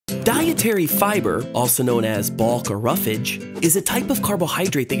Dietary fiber, also known as bulk or roughage, is a type of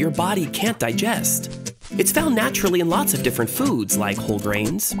carbohydrate that your body can't digest. It's found naturally in lots of different foods like whole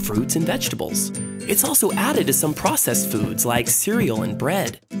grains, fruits, and vegetables. It's also added to some processed foods like cereal and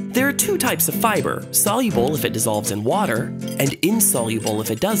bread. There are two types of fiber, soluble if it dissolves in water, and insoluble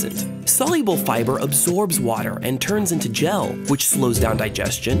if it doesn't. Soluble fiber absorbs water and turns into gel, which slows down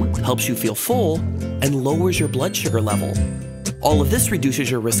digestion, helps you feel full, and lowers your blood sugar level. All of this reduces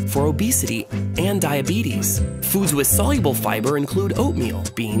your risk for obesity and diabetes. Foods with soluble fiber include oatmeal,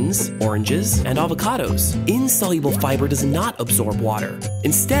 beans, oranges, and avocados. Insoluble fiber does not absorb water.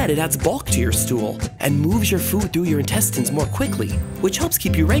 Instead, it adds bulk to your stool and moves your food through your intestines more quickly, which helps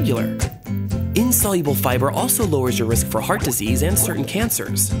keep you regular. Insoluble fiber also lowers your risk for heart disease and certain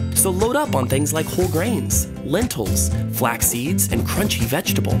cancers. So load up on things like whole grains, lentils, flax seeds, and crunchy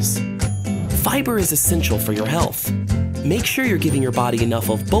vegetables. Fiber is essential for your health. Make sure you're giving your body enough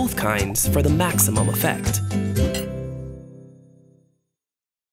of both kinds for the maximum effect.